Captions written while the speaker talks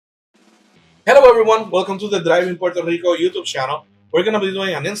Hello everyone, welcome to the Driving Puerto Rico YouTube channel. We're going to be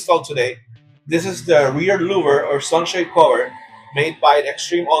doing an install today. This is the rear louver or sunshade cover made by the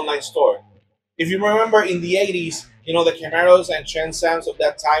Extreme Online Store. If you remember in the 80s, the Camaros and Transams of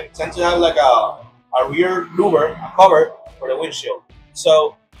that time tend to have like a rear louver, a cover for the windshield.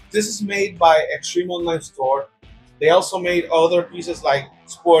 So this is made by Extreme Online Store. They also made other pieces like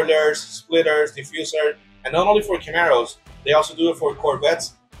spoilers, splitters, diffuser, and not only for Camaros, they also do it for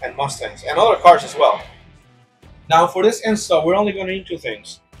Corvettes and Mustangs and other cars as well. Now for this install, we're only going to need two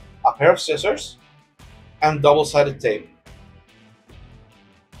things: a pair of scissors and double-sided tape.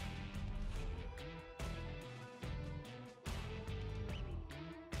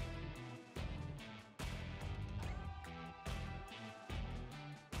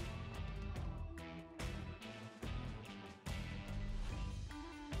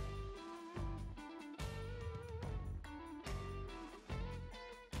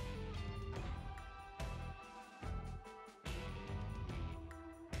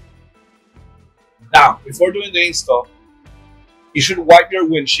 Now, before doing the install, you should wipe your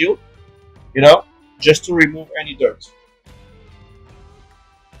windshield, you know, just to remove any dirt.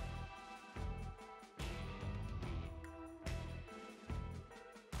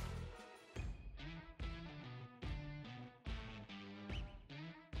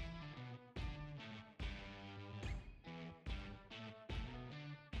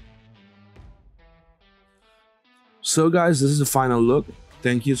 So guys, this is the final look.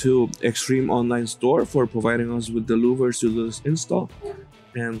 Thank you to Extreme Online Store for providing us with the louvers to do this install.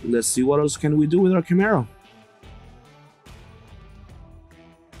 And let's see what else can we do with our Camaro.